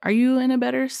 Are you in a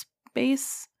better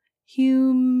space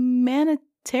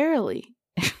humanitarily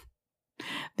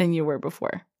than you were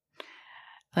before?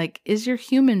 Like, is your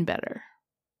human better?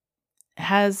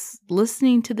 Has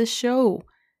listening to this show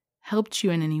helped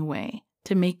you in any way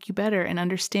to make you better and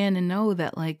understand and know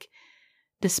that, like,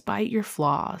 despite your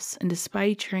flaws and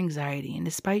despite your anxiety and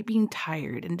despite being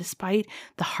tired and despite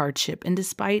the hardship and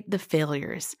despite the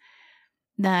failures,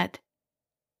 that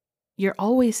you're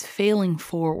always failing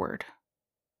forward?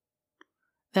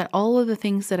 That all of the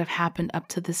things that have happened up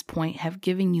to this point have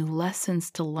given you lessons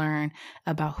to learn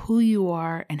about who you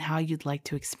are and how you'd like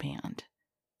to expand.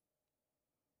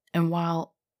 And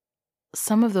while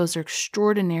some of those are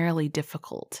extraordinarily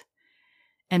difficult,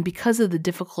 and because of the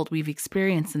difficult we've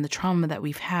experienced and the trauma that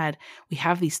we've had, we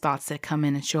have these thoughts that come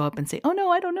in and show up and say, oh no,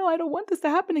 I don't know, I don't want this to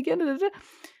happen again.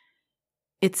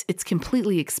 It's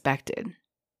completely expected.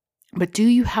 But do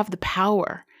you have the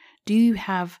power? Do you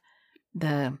have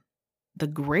the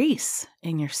grace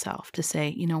in yourself to say,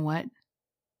 you know what?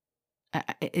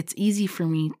 It's easy for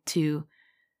me to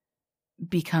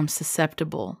become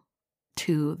susceptible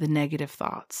to the negative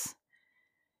thoughts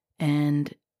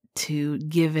and to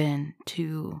give in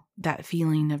to that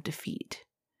feeling of defeat.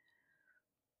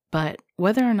 But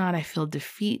whether or not I feel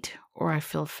defeat or I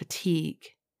feel fatigue,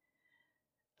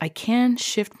 I can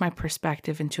shift my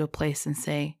perspective into a place and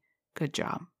say, good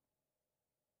job,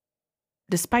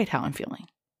 despite how I'm feeling.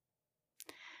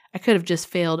 I could have just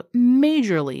failed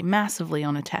majorly, massively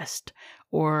on a test,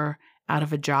 or out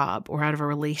of a job, or out of a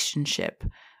relationship,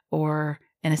 or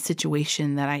in a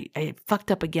situation that I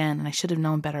fucked up again and I should have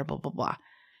known better, blah, blah, blah.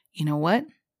 You know what?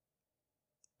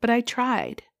 But I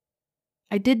tried.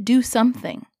 I did do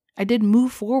something. I did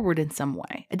move forward in some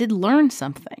way. I did learn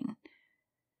something.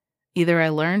 Either I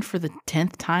learned for the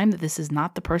 10th time that this is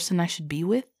not the person I should be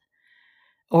with,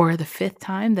 or the 5th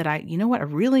time that I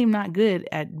really am not good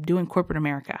at doing corporate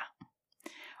America.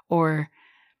 Or,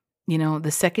 the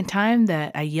 2nd time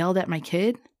that I yelled at my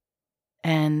kid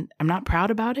And I'm not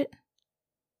proud about it.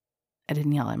 I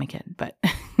didn't yell at my kid, but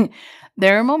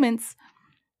there are moments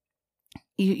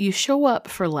you show up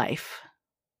for life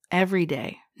every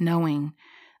day knowing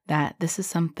that this is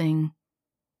something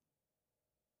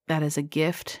that is a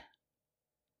gift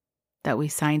that we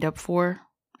signed up for,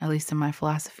 at least in my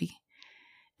philosophy.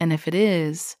 And if it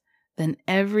is, then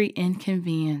every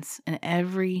inconvenience and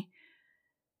every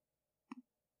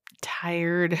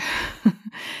tired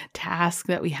task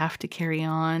that we have to carry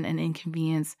on and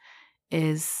inconvenience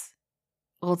is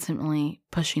ultimately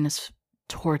pushing us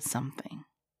towards something.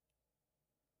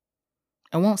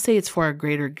 I won't say it's for our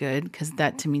greater good, because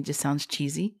that to me just sounds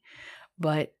cheesy,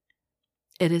 but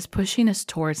it is pushing us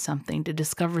towards something, to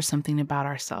discover something about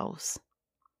ourselves.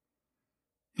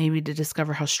 Maybe to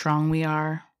discover how strong we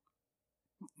are,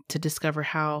 to discover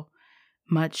how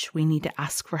much we need to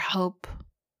ask for help,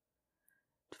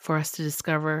 for us to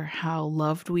discover how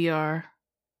loved we are,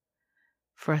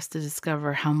 for us to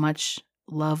discover how much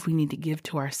love we need to give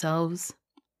to ourselves.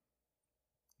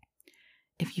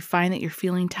 If you find that you're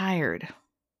feeling tired,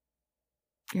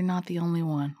 you're not the only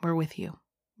one. We're with you.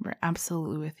 We're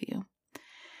absolutely with you.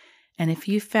 And if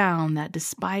you found that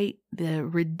despite the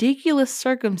ridiculous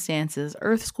circumstances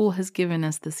Earth School has given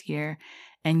us this year,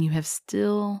 and you have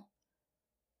still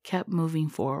kept moving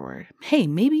forward, hey,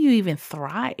 maybe you even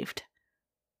thrived.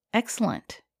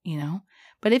 Excellent,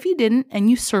 But if you didn't and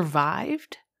you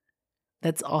survived,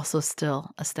 that's also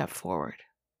still a step forward.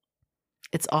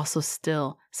 It's also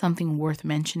still something worth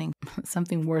mentioning,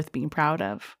 something worth being proud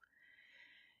of.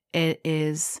 It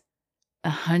is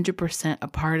 100% a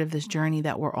part of this journey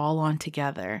that we're all on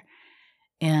together.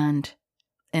 And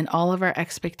all of our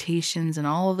expectations and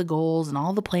all of the goals and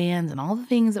all the plans and all the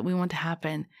things that we want to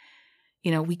happen,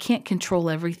 we can't control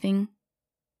everything.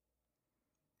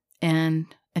 And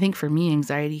I think for me,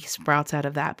 anxiety sprouts out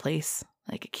of that place.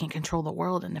 Like, I can't control the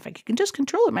world. And if I could just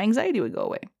control it, my anxiety would go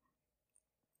away.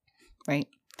 Right?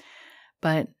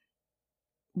 But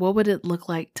what would it look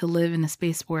like to live in a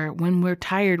space where when we're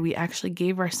tired, we actually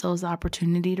gave ourselves the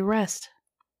opportunity to rest?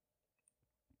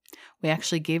 We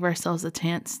actually gave ourselves a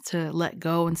chance to let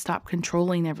go and stop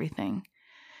controlling everything.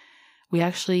 We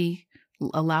actually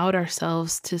allowed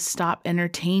ourselves to stop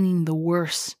entertaining the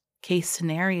worst case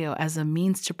scenario as a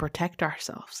means to protect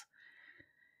ourselves.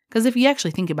 Because if you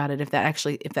actually think about it, if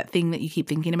that thing that you keep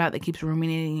thinking about that keeps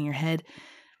ruminating in your head,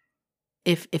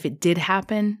 if it did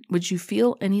happen, would you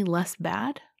feel any less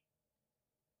bad?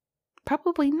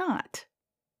 Probably not.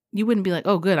 You wouldn't be like,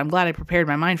 oh, good, I'm glad I prepared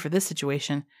my mind for this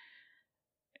situation.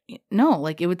 No,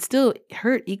 like, it would still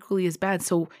hurt equally as bad.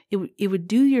 So it would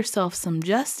do yourself some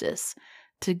justice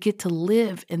to get to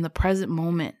live in the present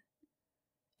moment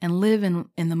and live in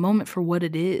the moment for what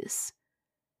it is,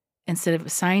 instead of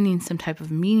assigning some type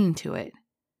of meaning to it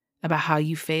about how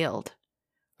you failed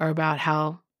or about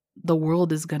how the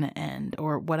world is going to end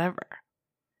or whatever.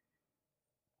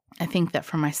 I think that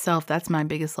for myself, that's my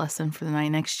biggest lesson for the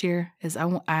next year is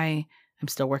I'm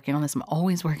still working on this. I'm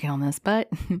always working on this, but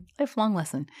lifelong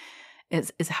lesson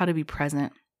is how to be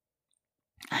present.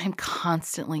 I'm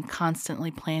constantly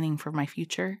planning for my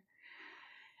future.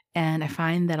 And I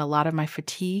find that a lot of my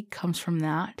fatigue comes from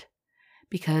that,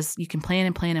 because you can plan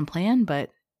and plan and plan, but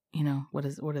what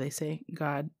do they say?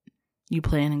 You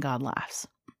plan and God laughs.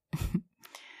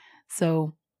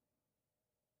 So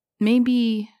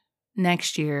maybe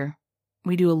next year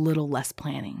we do a little less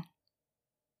planning,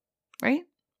 right?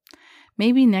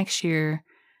 Maybe next year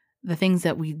the things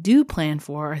that we do plan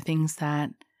for are things that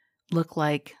look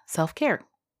like self-care,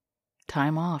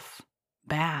 time off,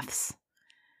 baths,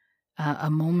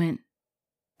 a moment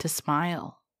to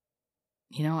smile.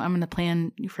 I'm going to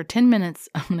plan for 10 minutes.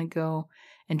 I'm going to go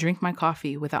and drink my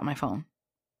coffee without my phone.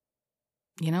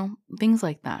 Things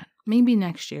like that. Maybe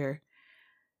next year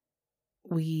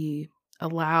we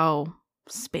allow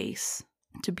space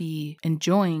to be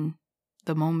enjoying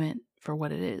the moment for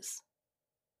what it is.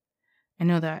 I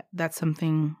know that that's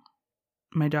something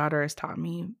my daughter has taught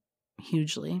me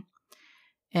hugely.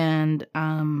 And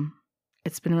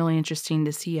it's been really interesting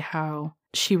to see how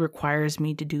she requires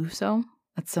me to do so.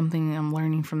 That's something I'm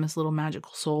learning from this little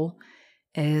magical soul,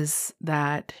 is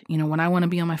that, when I want to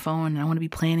be on my phone and I want to be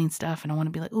planning stuff and I want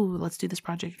to be like, oh, let's do this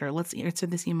project, or let's answer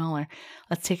this email, or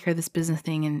let's take care of this business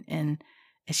thing. And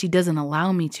she doesn't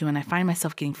allow me to. And I find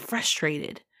myself getting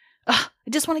frustrated. I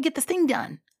just want to get this thing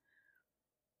done.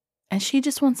 And she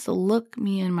just wants to look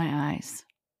me in my eyes.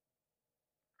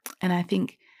 And I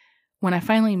think when I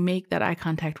finally make that eye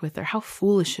contact with her, how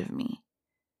foolish of me.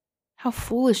 How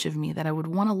foolish of me that I would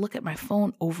want to look at my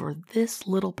phone over this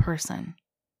little person.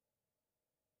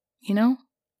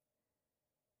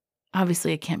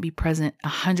 Obviously, I can't be present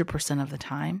 100% of the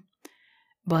time,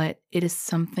 but it is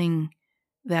something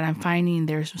that I'm finding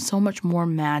there's so much more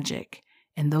magic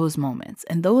in those moments.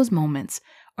 And those moments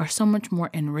are so much more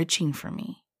enriching for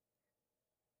me.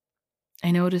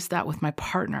 I noticed that with my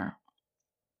partner,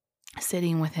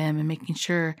 sitting with him and making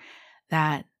sure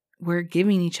that we're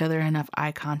giving each other enough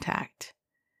eye contact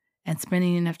and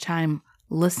spending enough time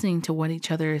listening to what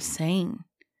each other is saying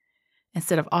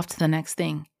instead of off to the next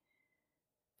thing.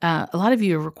 A lot of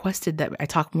you have requested that I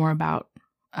talk more about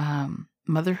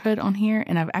motherhood on here,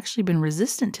 and I've actually been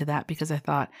resistant to that because I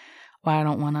thought, well, I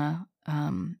don't want to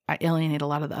I alienate a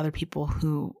lot of the other people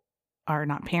who are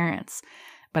not parents.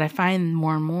 But I find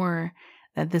more and more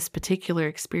that this particular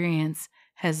experience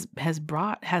has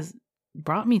brought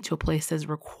me to a place that's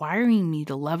requiring me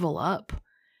to level up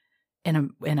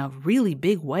in a really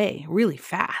big way, really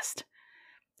fast.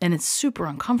 And it's super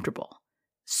uncomfortable.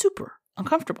 Super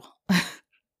uncomfortable.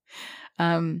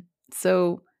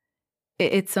 So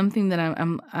it's something that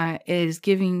it is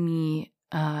giving me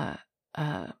a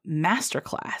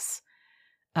masterclass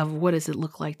of what does it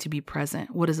look like to be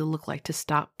present? What does it look like to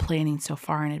stop planning so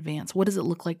far in advance? What does it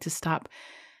look like to stop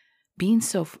being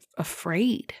so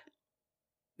afraid?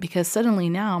 Because suddenly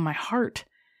now my heart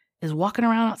is walking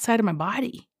around outside of my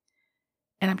body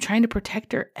and I'm trying to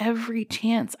protect her every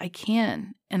chance I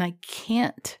can, and I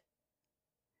can't.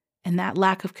 And that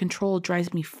lack of control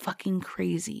drives me fucking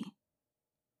crazy.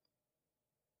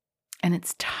 And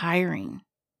it's tiring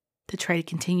to try to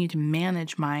continue to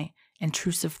manage my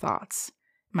intrusive thoughts,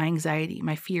 my anxiety,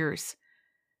 my fears,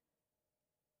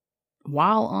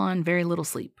 while on very little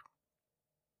sleep.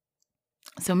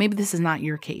 So maybe this is not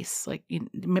your case. Like,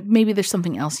 maybe there's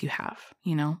something else you have,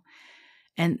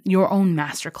 and your own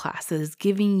masterclass that is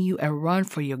giving you a run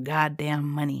for your goddamn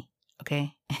money.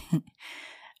 Okay.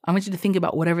 I want you to think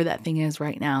about whatever that thing is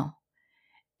right now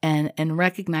and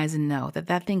recognize and know that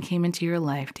that thing came into your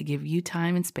life to give you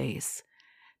time and space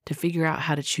to figure out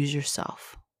how to choose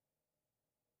yourself.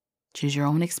 Choose your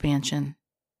own expansion.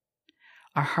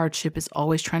 Our hardship is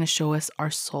always trying to show us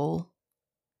our soul,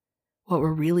 what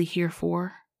we're really here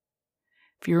for.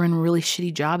 If you're in a really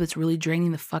shitty job that's really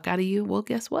draining the fuck out of you, well,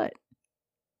 guess what?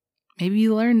 Maybe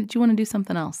you learn that you want to do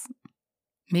something else.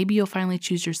 Maybe you'll finally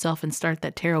choose yourself and start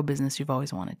that tarot business you've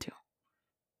always wanted to.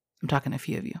 I'm talking to a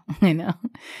few of you, I know.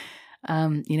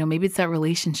 Maybe it's that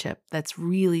relationship that's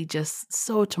really just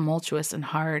so tumultuous and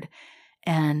hard.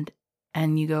 And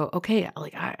you go, okay,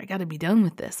 like I got to be done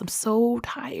with this. I'm so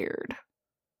tired.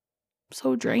 I'm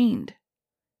so drained.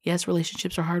 Yes,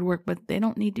 relationships are hard work, but they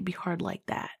don't need to be hard like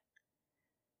that.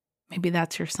 Maybe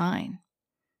that's your sign.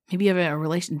 Maybe you have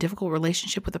a difficult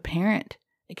relationship with a parent.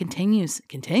 It continues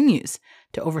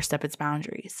to overstep its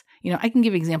boundaries. I can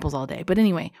give examples all day, but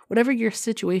anyway, whatever your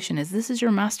situation is, this is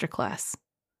your masterclass,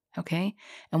 okay?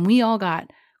 And we all got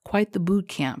quite the boot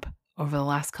camp over the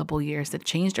last couple of years that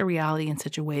changed our reality in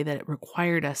such a way that it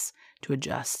required us to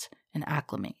adjust and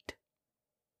acclimate.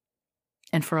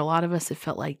 And for a lot of us, it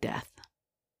felt like death.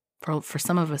 For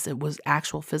some of us, it was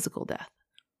actual physical death.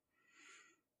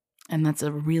 And that's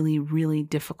a really, really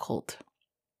difficult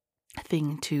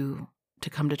thing to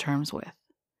come to terms with.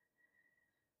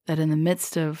 That in the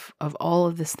midst of all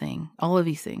of these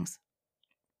things,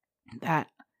 that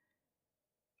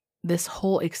this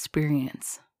whole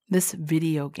experience, this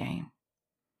video game,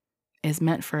 is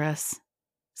meant for us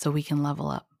so we can level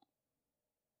up.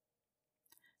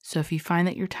 So if you find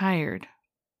that you're tired,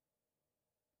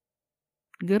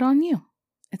 good on you.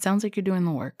 It sounds like you're doing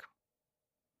the work.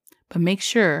 But make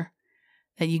sure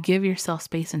that you give yourself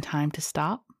space and time to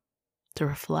stop, to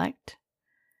reflect,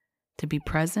 to be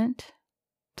present,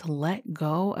 to let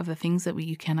go of the things that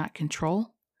you cannot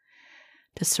control,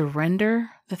 to surrender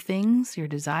the things, your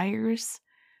desires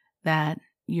that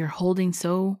you're holding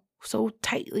so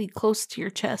tightly close to your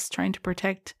chest, trying to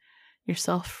protect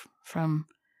yourself from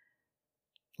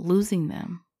losing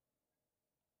them.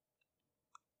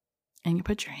 And you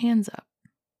put your hands up.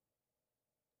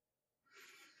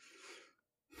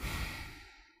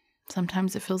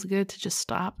 Sometimes it feels good to just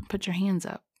stop and put your hands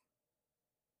up.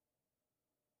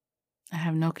 I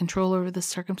have no control over the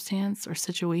circumstance or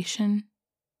situation.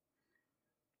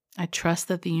 I trust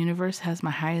that the universe has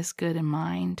my highest good in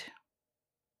mind.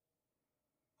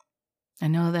 I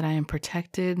know that I am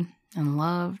protected and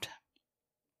loved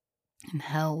and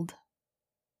held.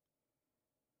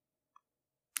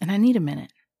 And I need a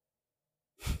minute.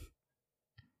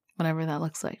 Whatever that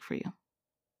looks like for you.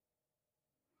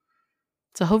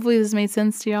 So hopefully this made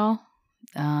sense to y'all.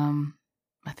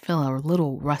 I feel a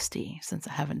little rusty since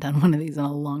I haven't done one of these in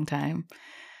a long time.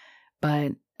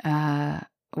 But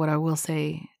what I will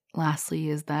say lastly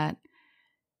is that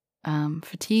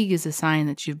Fatigue is a sign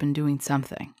that you've been doing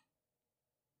something.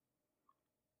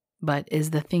 But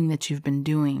is the thing that you've been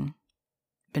doing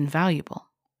been valuable?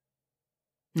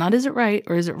 Not is it right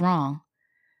or is it wrong?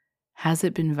 Has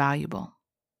it been valuable?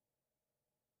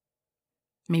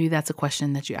 Maybe that's a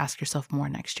question that you ask yourself more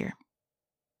next year.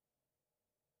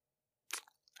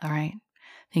 All right.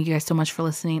 Thank you guys so much for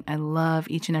listening. I love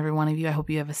each and every one of you. I hope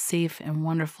you have a safe and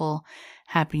wonderful,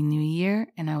 happy new year.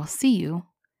 And I will see you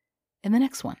in the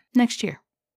next one, next year.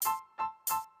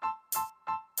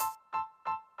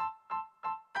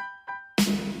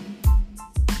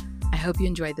 I hope you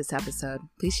enjoyed this episode.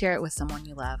 Please share it with someone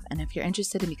you love. And if you're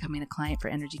interested in becoming a client for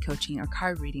energy coaching or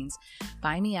card readings,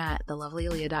 find me at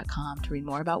thelovelyaleah.com to read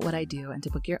more about what I do and to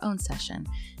book your own session.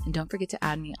 And don't forget to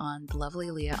add me on The Lovely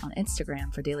Aleah on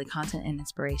Instagram for daily content and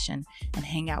inspiration, and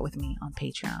hang out with me on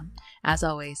Patreon. As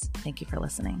always, thank you for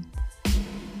listening.